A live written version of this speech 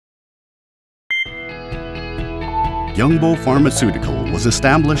Kyongbo Pharmaceutical was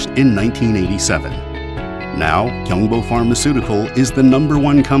established in 1987. Now, Kyongbo Pharmaceutical is the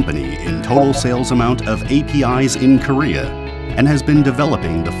 #1 company in total sales amount of APIs in Korea and has been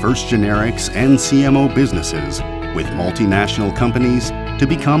developing the first generics and CMO businesses with multinational companies to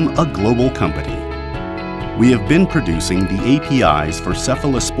become a global company. We have been producing the APIs for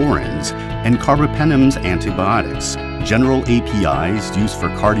cephalosporins and carbapenems antibiotics, general APIs used for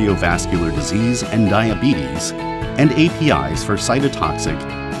cardiovascular disease and diabetes, and APIs for cytotoxic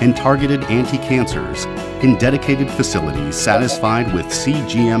and targeted anti-cancers in dedicated facilities satisfied with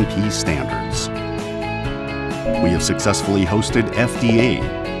cGMP standards. We have successfully hosted FDA,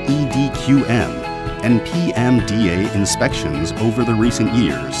 EDQM, and PMDA inspections over the recent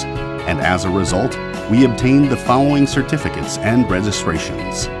years, and as a result, we obtained the following certificates and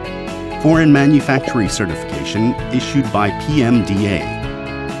registrations. Foreign Manufacturing Certification issued by PMDA,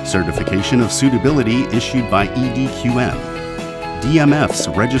 Certification of Suitability issued by EDQM, DMFs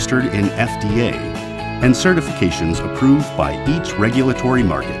registered in FDA, and certifications approved by each regulatory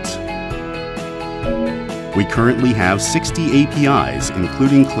market. We currently have 60 APIs,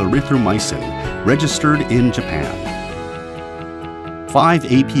 including clarithromycin, registered in Japan. 5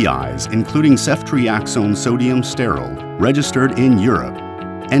 APIs, including ceftriaxone sodium sterol, registered in Europe,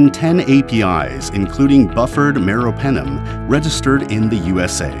 and 10 APIs, including buffered meropenem, registered in the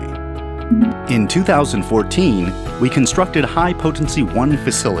USA. In 2014, we constructed high Potency1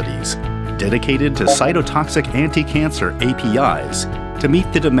 facilities dedicated to cytotoxic anti-cancer APIs to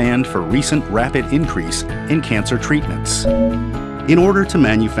meet the demand for recent rapid increase in cancer treatments. In order to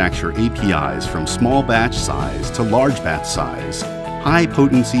manufacture APIs from small batch size to large batch size, high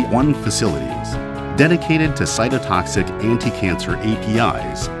Potency1 facilities dedicated to cytotoxic anti-cancer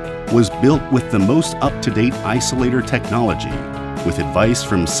APIs was built with the most up-to-date isolator technology with advice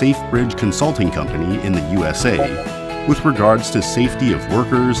from SafeBridge Consulting Company in the USA with regards to safety of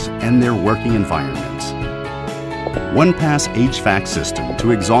workers and their working environment. One-pass HVAC system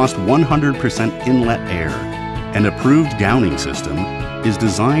to exhaust 100% inlet air and approved gowning system is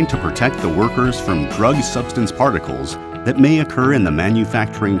designed to protect the workers from drug substance particles that may occur in the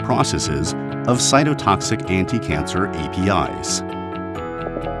manufacturing processes of cytotoxic anti-cancer APIs.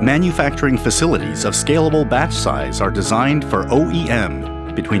 Manufacturing facilities of scalable batch size are designed for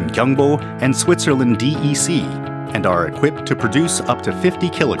OEM between Kyongbo and Switzerland DEC and are equipped to produce up to 50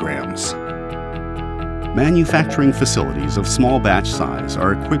 kilograms. Manufacturing facilities of small batch size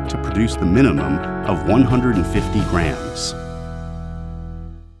are equipped to produce the minimum of 150 grams.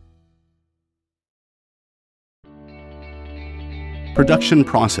 Production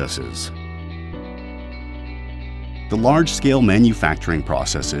processes. The large-scale manufacturing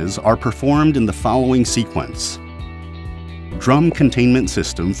processes are performed in the following sequence. Drum containment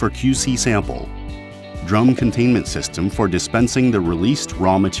system for QC sample. Drum containment system for dispensing the released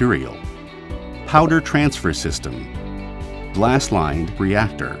raw material. Powder transfer system. Glass-lined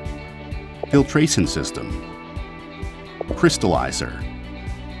reactor. Filtration system. Crystallizer.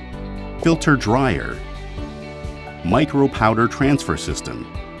 Filter dryer. Micro-powder transfer system.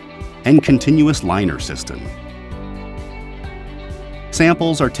 And continuous liner system.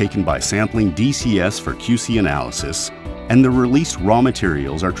 Samples are taken by sampling DCS for QC analysis, and the released raw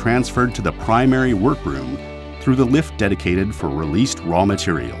materials are transferred to the primary workroom through the lift dedicated for released raw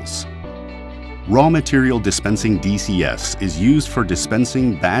materials. Raw material dispensing DCS is used for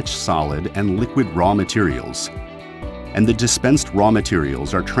dispensing batch solid and liquid raw materials, and the dispensed raw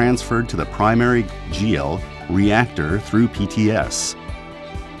materials are transferred to the primary GL reactor through PTS.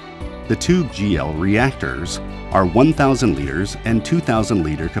 The two GL reactors are 1,000 liters and 2,000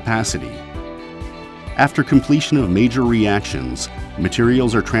 liter capacity. After completion of major reactions,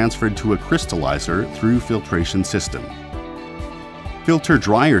 materials are transferred to a crystallizer through filtration system. Filter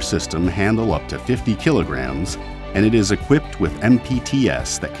dryer system handle up to 50 kilograms, and it is equipped with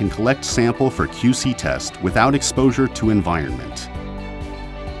MPTS that can collect sample for QC test without exposure to environment.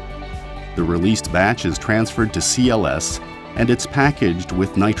 The released batch is transferred to CLS and it's packaged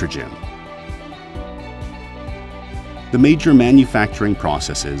with nitrogen. The major manufacturing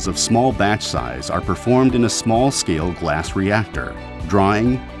processes of small batch size are performed in a small-scale glass reactor.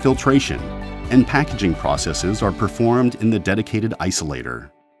 Drying, filtration, and packaging processes are performed in the dedicated isolator.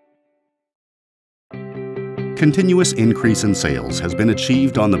 Continuous increase in sales has been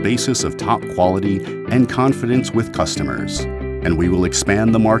achieved on the basis of top quality and confidence with customers, and we will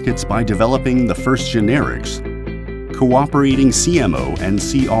expand the markets by developing the first generics, cooperating CMO and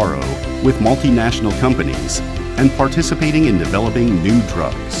CRO with multinational companies, and participating in developing new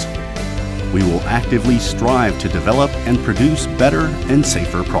drugs. We will actively strive to develop and produce better and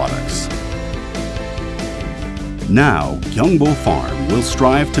safer products. Now, Kyongbo Pharm will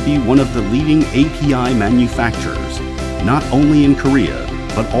strive to be one of the leading API manufacturers, not only in Korea,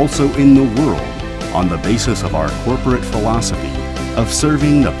 but also in the world, on the basis of our corporate philosophy of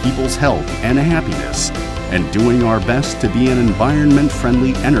serving the people's health and happiness, and doing our best to be an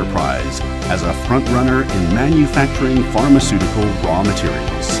environment-friendly enterprise as a front-runner in manufacturing pharmaceutical raw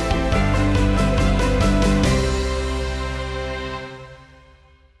materials.